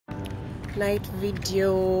night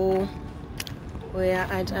video. We are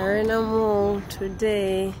at Arena Mall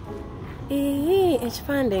today.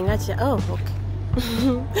 Expanding actually. Oh, okay.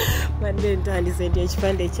 But then Danny said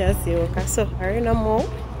expanding chassis. Okay, so Arena Mall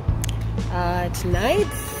tonight.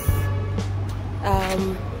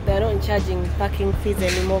 They're not charging parking fees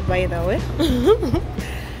anymore, by the way.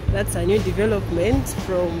 That's a new development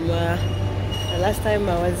from the last time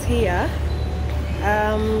I was here.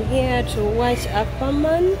 I'm here to watch Aqua,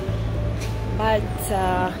 but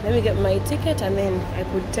let me get my ticket and then I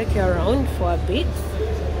could take you around for a bit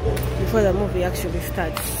before the movie actually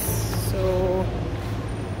starts. So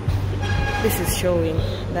this is showing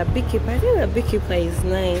the beekeeper. I think the beekeeper is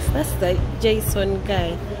nice. That's the Jason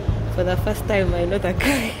guy. For the first time I know the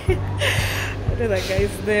guy. I know the guy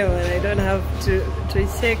is there and I don't have to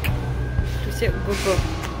check Google.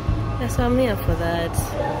 Yeah, so I'm here for that.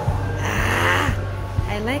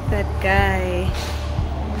 I like that guy.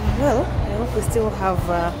 Well, I hope we still have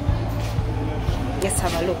let's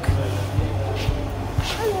have a look.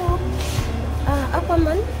 Hello.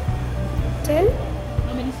 Aquaman 10?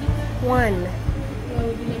 How many seats? 1.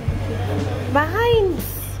 Behind.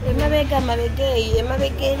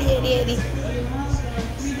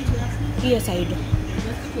 Yes, I do.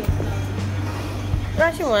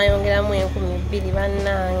 Rushing wayongera mu 2,000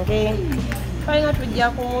 bannange. Trying to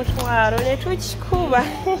jump on Mutwaro, net which Cuba.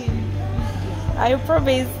 I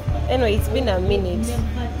promise. Anyway, it's been a minute.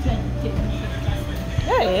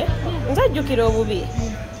 Yeah, is that Jukiro Bubi?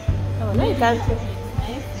 Oh, no, you can't.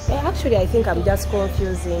 Actually, I think I'm just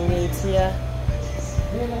confusing it here.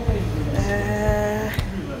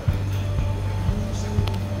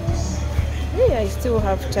 Yeah, I still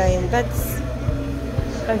have time. I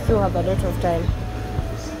still have a lot of time.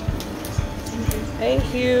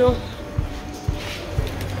 Thank you.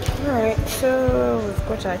 Alright, so we've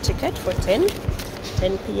got our ticket for 10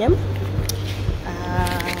 p.m.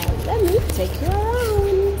 Let me take you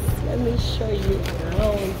around. Let me show you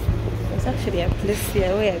around. There's actually a place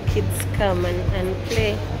here where kids come and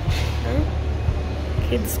play.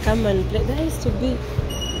 Kids come and play. There used to be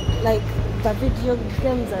like the video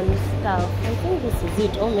games and stuff. I think this is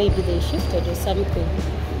it, or maybe they shifted or something.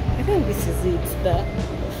 I think this is it. The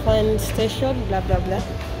fun station, blah blah blah.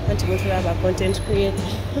 And to go to have a content creator.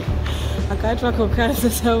 I can't work on cancer,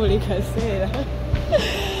 so I can say that.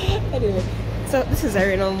 Anyway, so this is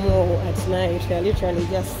Arena Mall at night. We are literally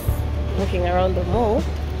just walking around the mall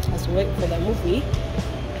as we wait for the movie.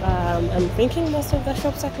 I'm thinking most of the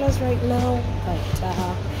shops are closed right now, but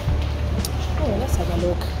oh, let's have a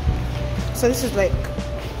look. So this is like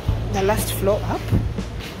the last floor up,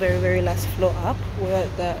 very last floor up where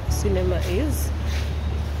the cinema is.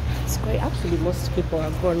 It's quite, actually most people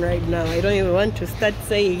are gone right now. I don't even want to start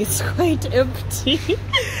saying it's quite empty.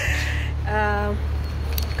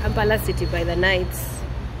 Kampala city by the nights.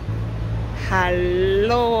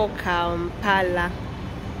 Hello Kampala.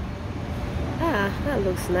 That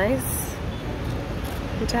looks nice.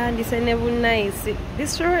 It's nice.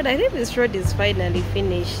 This road, I think this road is finally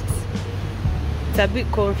finished. It's a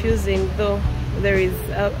bit confusing though. There is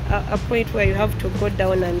a point where you have to go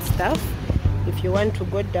down and stuff if you want to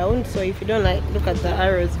go down. So if you don't like look at the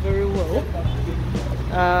arrows very well,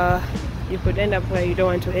 you could end up where you don't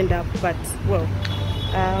want to end up. But well,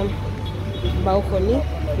 balcony,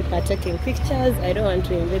 people are taking pictures. I don't want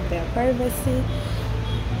to invade their privacy.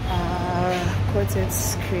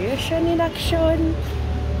 Content creation in action.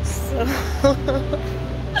 So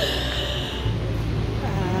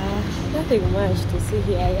nothing much to see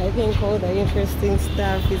here. I think all the interesting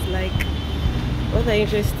stuff is like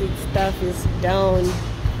down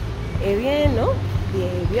area, no?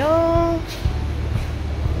 Yeah.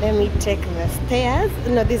 Let me take the stairs.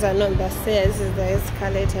 No, these are not the stairs, this is the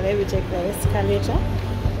escalator. Let me take the escalator.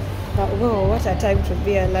 But whoa, what a time to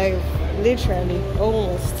be alive. Literally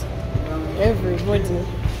almost everybody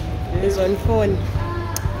is on phone.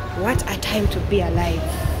 What a time to be alive.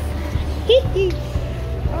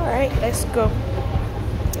 Alright, let's go.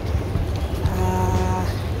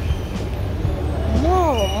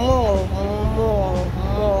 More.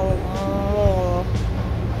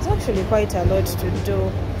 It's actually quite a lot to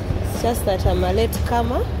do. It's just that I'm a late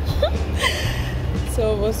comer.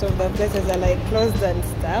 So most of the places are like closed and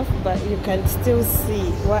stuff, but you can still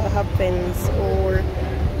see what happens or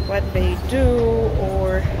what they do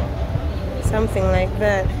or something like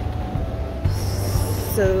that.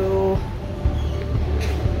 So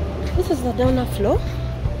this is the downer floor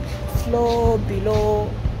below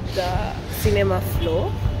the cinema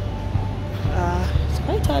floor. It's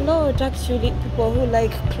quite a lot actually. People who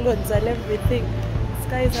like clothes and everything. These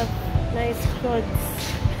guys have nice clothes.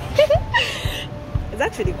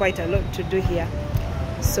 there's actually quite a lot to do here.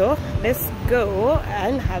 So let's go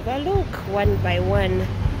and have a look one by one.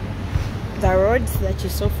 The roads that you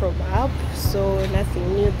saw from up, so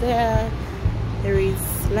nothing new there. There is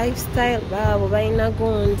lifestyle. They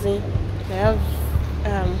have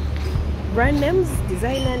brand names,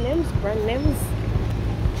 designer names, brand names.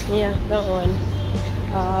 Yeah, that one.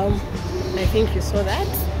 I think you saw that.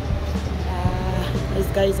 These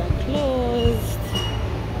guys are closed.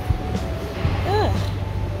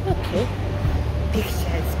 Okay.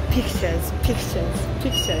 Pictures.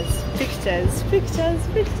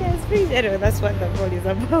 Anyway, that's what the ball is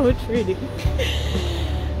about, really.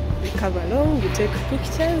 You come along, you take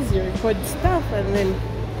pictures, you record stuff, and then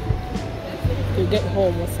you get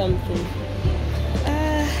home or something.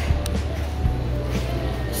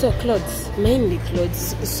 So clothes, mainly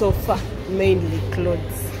clothes. So far, mainly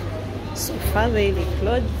clothes. So far, mainly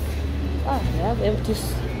clothes. They have empty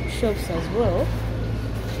shops as well.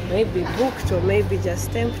 Maybe booked or maybe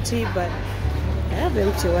just empty, but I have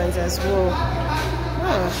empty ones as well.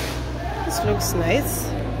 This looks nice.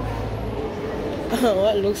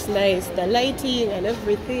 What looks nice? The lighting and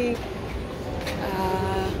everything.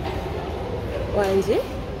 Wanje,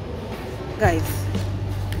 guys,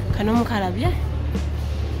 kanomu kalabya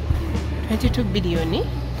 22 billion.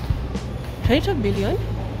 22 billion.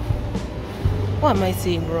 What am I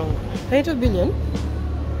saying wrong? 22 billion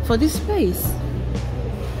for this space.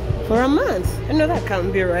 For a month? No, that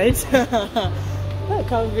can't be right. That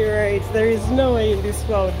can't be right. There is no way in this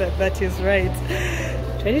world that is right.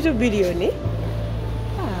 22 billion, eh?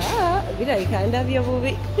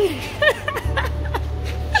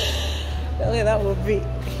 That would be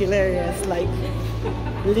hilarious, like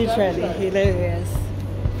literally hilarious.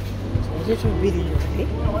 22 billion, eh?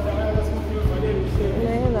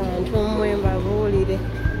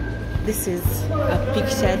 This is a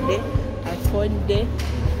picture day, a phone day.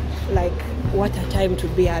 Like, what a time to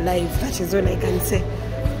be alive. That is all I can say.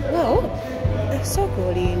 Wow, it's so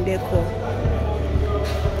cool in deco.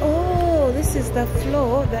 Oh, this is the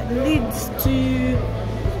floor that leads to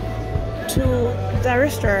the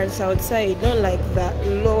restaurants outside. Not like the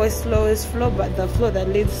lowest floor, but the floor that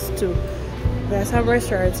leads to. There are some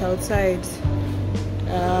restaurants outside.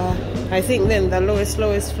 I think then the lowest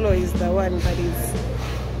floor is the one that is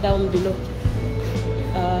down below.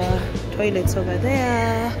 Toilets over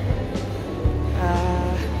there.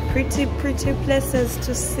 Pretty places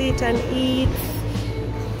to sit and eat.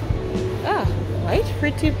 Right,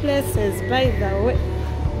 pretty places, by the way.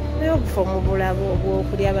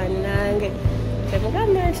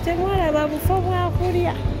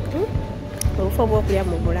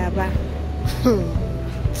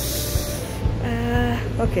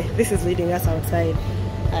 Okay, this is leading us outside,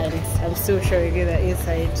 and I'm still showing you the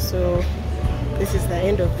inside. So this is the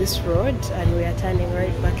end of this road, and we are turning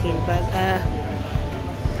right back in. But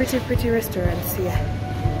pretty restaurants here,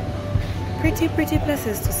 pretty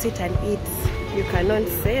places to sit and eat. You cannot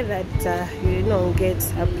say that you don't get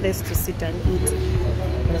a place to sit and eat.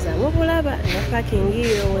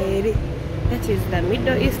 That is the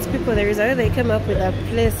Middle East people. There is a way they came up with a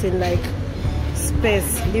place in like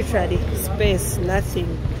space, literally space,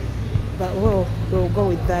 nothing. But we'll go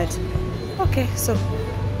with that. Okay, so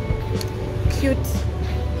cute,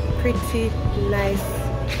 pretty, nice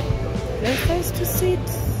place to sit.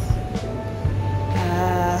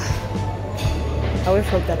 Away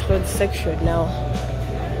from the clothes section now.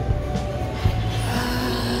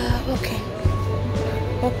 Okay,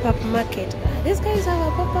 pop-up market. These guys have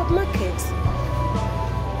a pop-up market.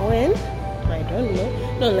 When? I don't know.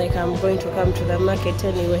 Not like I'm going to come to the market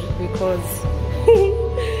anyway, because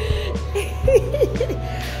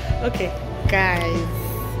okay, guys,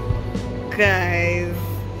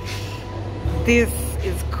 this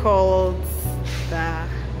is called the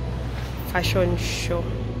fashion show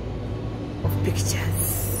of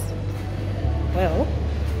pictures. Well,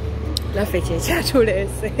 but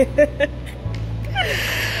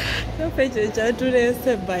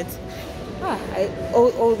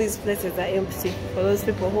all these places are empty for those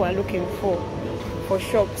people who are looking for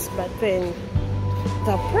shops. But then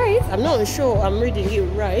the price, I'm not sure I'm reading it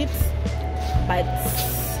right, but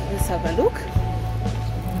let's have a look.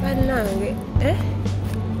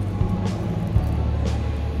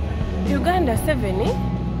 Uganda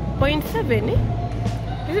 70.7,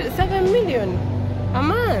 is it 7 million a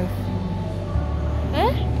month?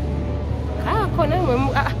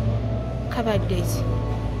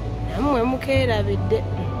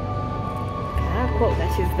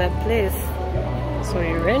 That is the place. So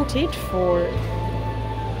you rent it for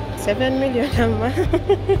 7 million a month.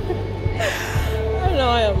 know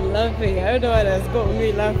why I'm laughing. I don't know what has got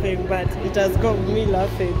me laughing, but it has got me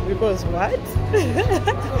laughing because what?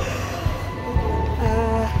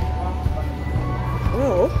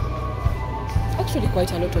 Well, actually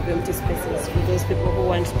quite a lot of empty spaces for those people who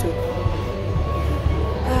want to.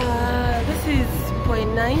 This is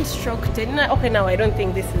 0.9/10. Okay, now I don't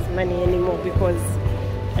think this is money anymore because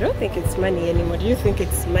I don't think it's money anymore. Do you think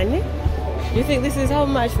it's money? Do you think this is how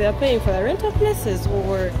much they are paying for the rental places,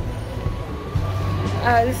 or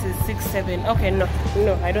this is 6-7? Okay, no,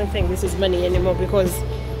 I don't think this is money anymore because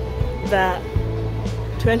the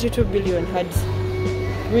 22 billion had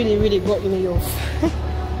really got me off.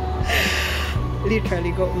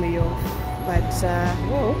 Literally got me off. But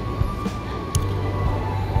well,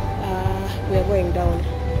 we are going down.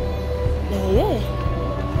 Yeah.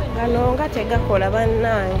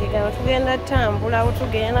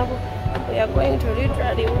 We are going to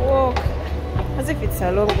literally walk as if it's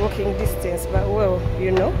a long walking distance, but well,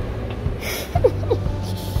 you know.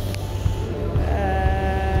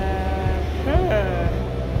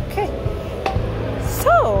 Okay,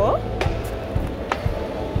 so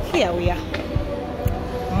here we are,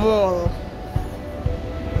 mall.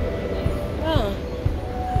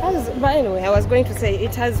 But anyway, I was going to say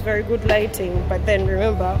it has very good lighting, but then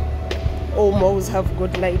remember, all malls have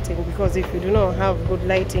good lighting, because if you do not have good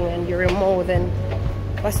lighting and you're a mall, then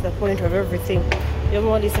what's the point of everything? Your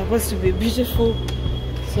mall is supposed to be beautiful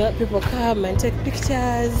so that people come and take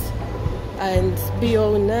pictures and be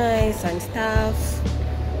all nice and stuff.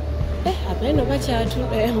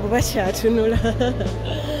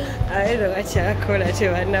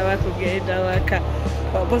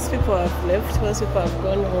 But most people have left, most people have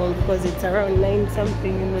gone home because it's around 9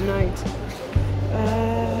 something in the night.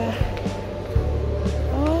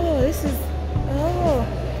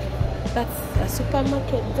 That's a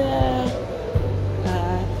supermarket there.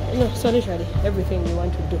 No, so literally everything you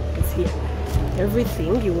want to do is here.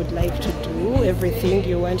 Everything you would like to do, everything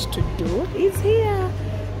you want to do is here.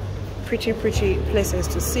 Pretty places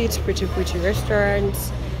to sit, pretty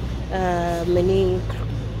restaurants, many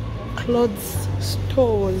clothes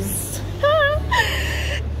stores.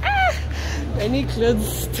 Many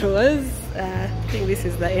clothes stores. I think this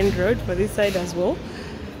is the end road for this side as well.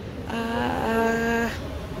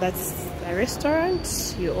 That's a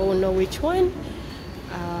restaurant, you all know which one.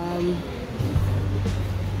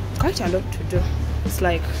 Quite a lot to do. It's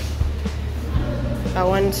like a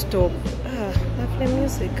one-stop. Lovely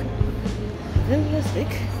music.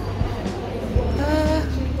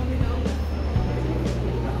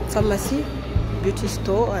 Pharmacy, beauty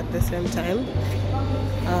store at the same time.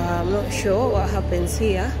 I'm not sure what happens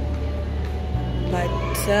here, but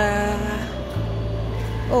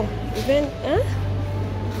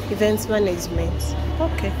events management.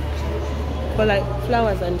 Okay, for like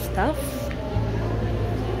flowers and stuff.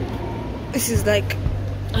 This is like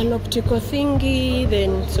an optical thingy,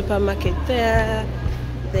 then supermarket there,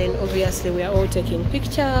 then obviously we are all taking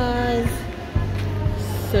pictures.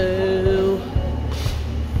 So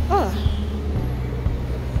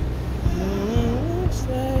looks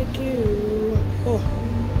like you.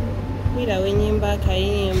 Mira wenyimba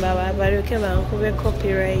kayimba baluke bankube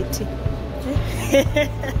copyright.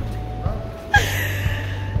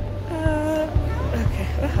 Okay,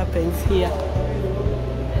 what happens here?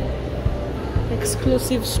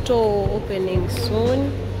 Exclusive store opening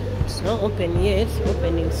soon. It's not open yet,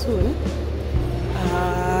 opening soon.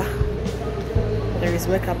 There is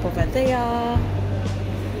makeup over there.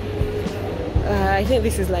 I think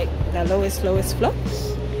this is like the lowest floor.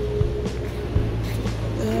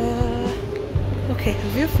 Okay,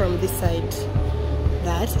 view from this side.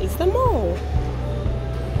 That is the mall.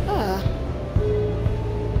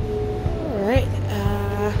 Alright.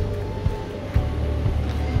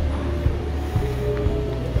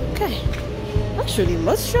 Okay. Actually,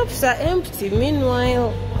 most shops are empty.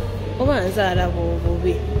 Meanwhile,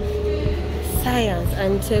 science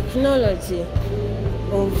and technology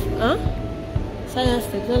of science,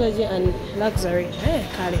 technology and luxury. Hey,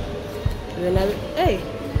 Kali. Hey.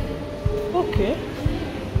 Okay.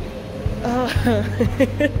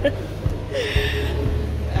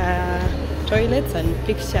 Toilets and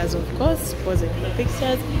pictures, of course. Posing for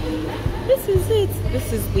pictures. This is it.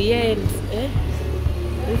 This is the end.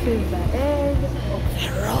 This is the end of the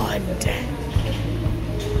road.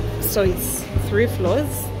 So it's 3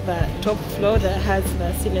 floors. The top floor that has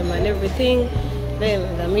the cinema and everything.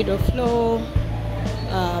 Then the middle floor.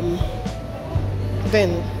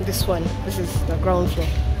 Then this one. This is the ground floor.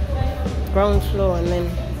 Ground floor and then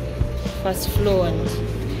first floor and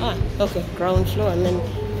ground floor and then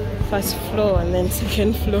first floor and then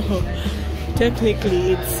second floor.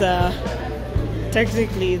 Technically it's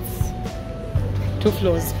technically it's 2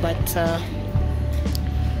 floors, but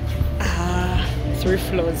 3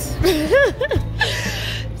 floors.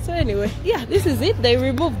 So anyway, yeah, this is it. They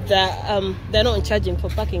removed the they're not charging for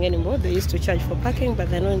parking anymore. They used to charge for parking, but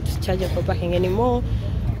they're not charging for parking anymore.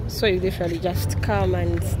 So you literally just come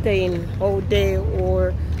and stay in all day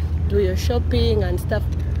or do your shopping and stuff.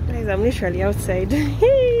 Guys, I'm literally outside.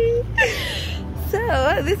 So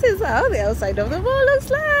this is how the outside of the mall looks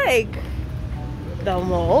like. The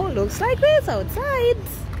mall looks like this outside.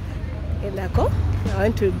 In Aqua, I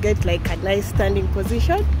want to get like a nice standing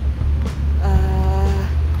position.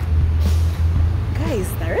 Guys,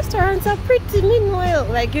 the restaurants are pretty meanwhile,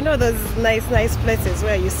 like, you know, those nice places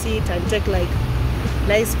where you sit and take like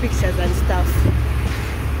nice pictures and stuff.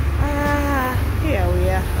 Here we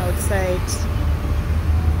are outside.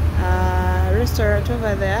 Restaurant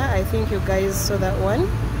over there, I think you guys saw that one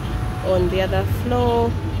on the other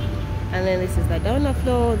floor, and then this is the downer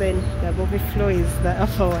floor, then the movie floor is the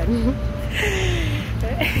upper one.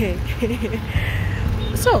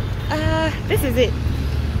 So this is it.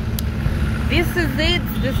 This is it.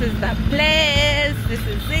 This is the place. This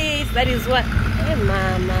is it. That is what, hey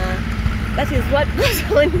mama, that is what goes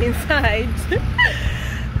on inside.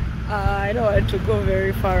 I don't want to go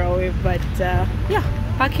very far away, but yeah,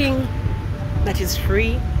 parking that is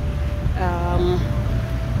free.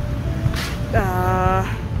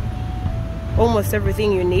 Almost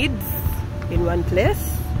everything you need in one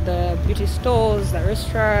place. The beauty stores, the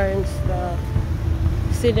restaurants, the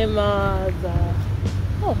cinema,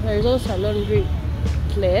 oh, there is also a laundry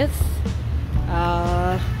place.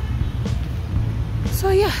 So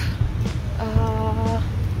yeah,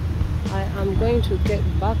 I am going to get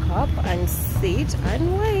back up and sit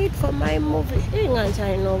and wait for my movie.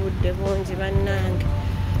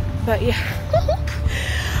 But yeah,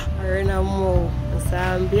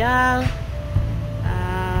 nsambya.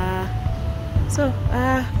 So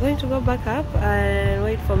going to go back up and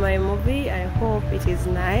wait for my movie. I hope it is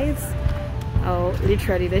nice. I'll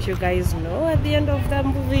literally let you guys know at the end of the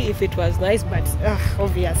movie if it was nice, but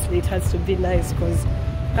obviously it has to be nice because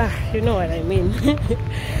you know what I mean.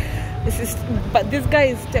 But these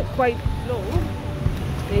guys take quite long.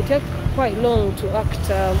 They take quite long to act,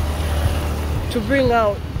 to bring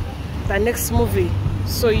out the next movie,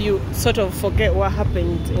 so you sort of forget what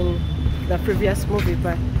happened in the previous movie.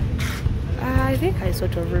 But I think I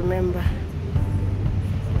sort of remember.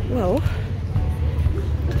 Well,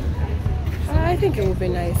 I think it would be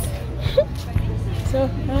nice. So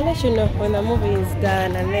I'll let you know when the movie is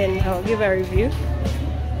done, and then I'll give a review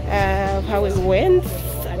of how it went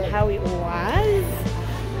and how it was.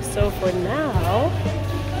 So for now,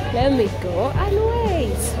 let me go and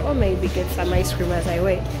wait, or maybe get some ice cream as I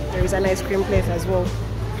wait. There is an ice cream place as well.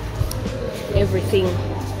 Everything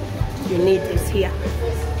you need is here,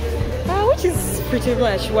 which is pretty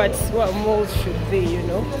much what malls should be, you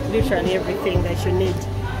know. Literally everything that you need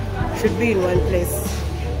should be in one place.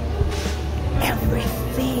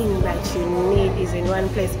 Everything that you need is in one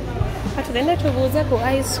place. Atugenda tubuuze ku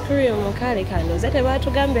ice cream kale kano zate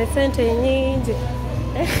batugamba sente nyingi.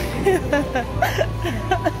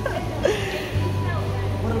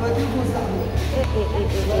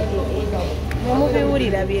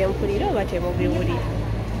 Mubiwulira byempulira oba temubiwulira?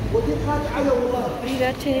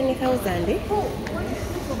 Mpulira 10,000.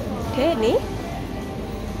 10?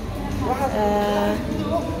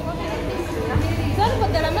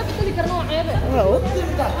 Well,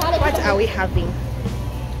 what are we having?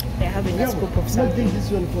 They're having a scoop of something.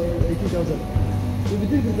 This one for 80,000.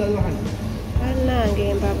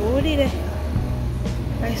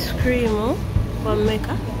 Ice cream from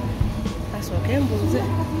Mecca. That's okay.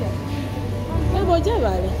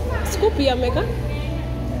 Scoop ya Mecca.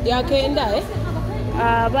 Ya kenda eh?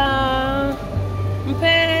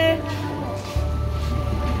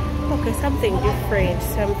 Okay, something different,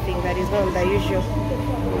 something that is not the usual.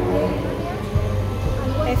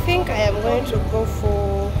 I think I am going to go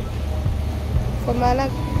for malaga.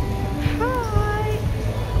 Hi!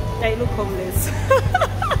 I look homeless.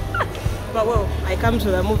 But well, I come to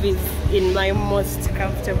the movies in my most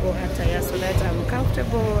comfortable attire, so that I'm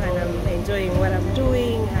comfortable and I'm enjoying what I'm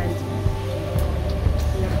doing. And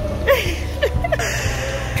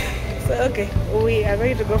so okay, we are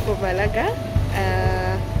going to go for malaga.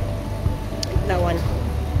 That one.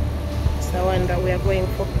 It's the one that we are going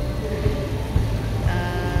for.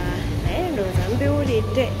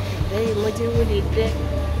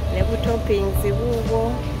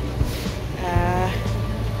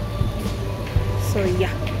 So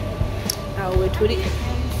yeah, I'll wait for it.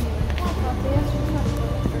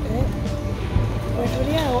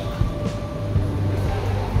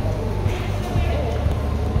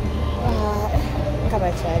 nga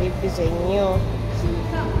bakyali busy nnyo.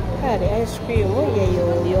 Kale ice cream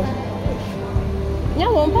yeyoyo.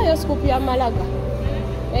 Nyawo mpayo scoop ya malaga.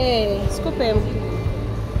 Scoop emu.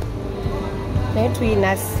 Naye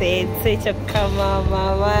tuyina sente kyokka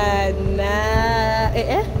maama baana.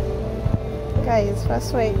 Guys,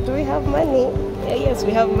 first wait, do we have money? Yes,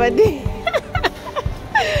 we have money.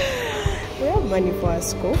 We have money for our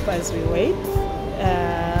scoop as we wait.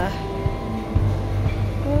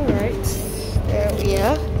 Alright, there we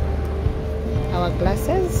are. Our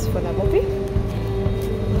glasses for the movie.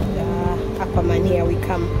 Aquaman, here we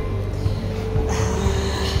come.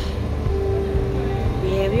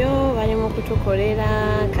 Ebyo barimo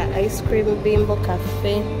kutukolera ka ice cream bimbo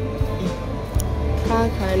cafe.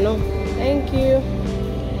 Kakano, thank you.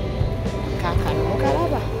 Kakano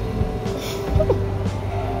mukalaba.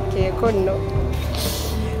 Keko no.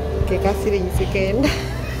 Kekasiri nsikenda.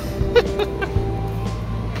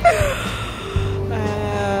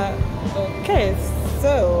 Okay,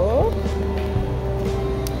 so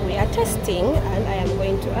we are testing, and I am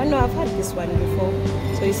going to. I know I've had this one before,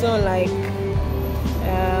 so it's not like.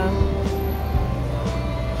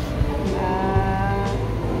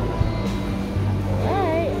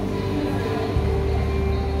 Right.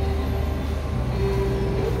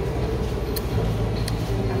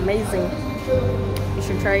 Amazing. You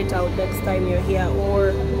should try it out next time you're here,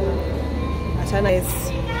 or Atana is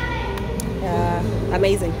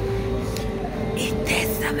amazing. It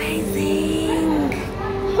tastes amazing.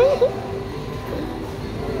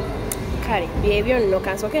 Kari, behavior no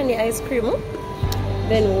cancel. Okay, the ice cream.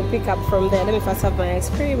 Then we'll pick up from there. Let me first have my ice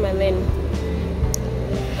cream, and then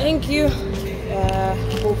thank you.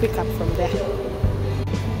 We'll pick up from there.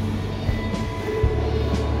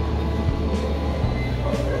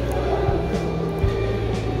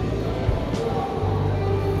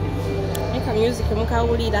 Eka music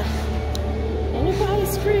mukawulira. And for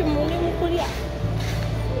ice cream muli mukulya.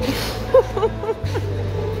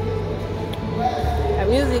 The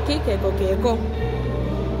music keko.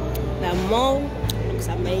 The mall looks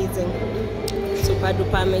amazing. Super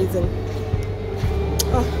duper amazing.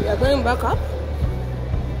 Oh, we are going back up.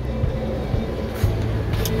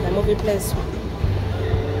 The movie place.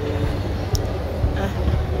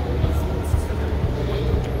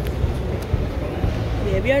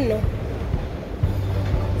 Baby, no.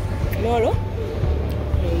 No.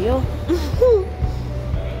 Hey yo.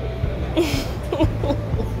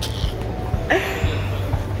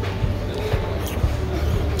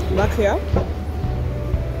 Back here.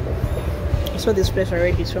 I saw this place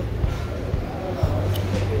already, so.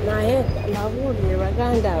 Nah, love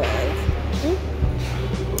Uganda.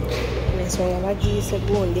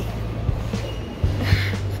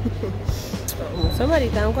 Somebody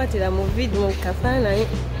tankwatira mu video mu kafaananyi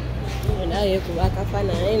naye kuba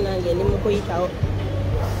akafaananyi nange ndi mu kuyitawo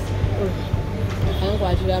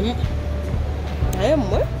tankwatiramu naye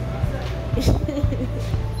mmwe.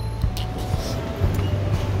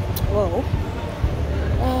 Whoa.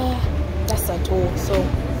 That's a tour. So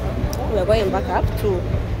we're going back up to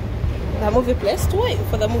the movie place to wait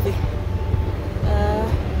for the movie.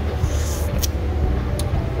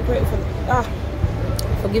 Wait for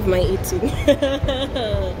forgive my eating.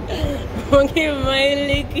 Forgive my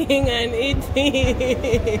licking and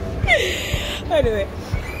eating. Anyway,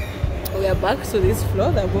 we are back to this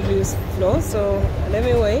floor, the movie's floor. So let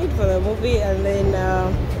me wait for the movie, and then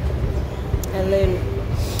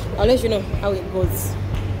I'll let you know how it goes.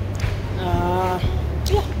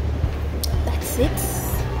 Yeah, that's it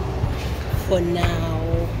for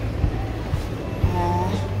now.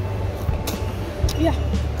 Yeah.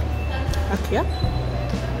 Okay.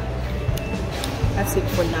 That's it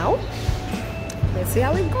for now. Let's see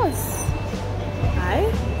how it goes. I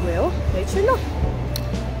will let you know.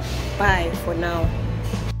 Bye for now.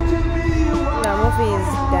 The movie is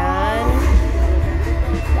done.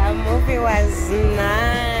 The movie was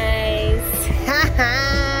nice.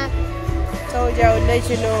 Told you I would let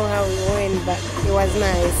you know how it went, but it was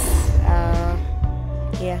nice.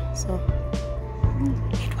 Yeah, so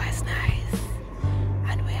it was nice.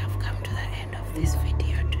 And we have come to the end of this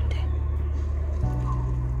video today.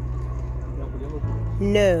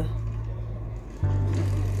 No.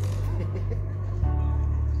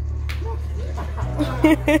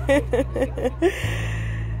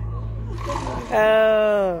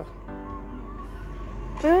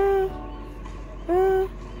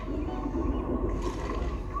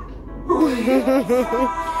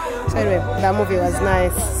 So anyway, that movie was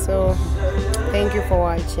nice. So thank you for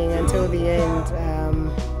watching until the end.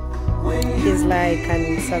 Please like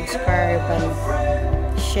and subscribe and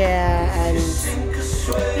share, and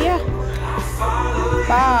yeah,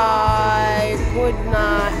 bye. Good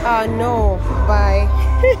night. No, bye.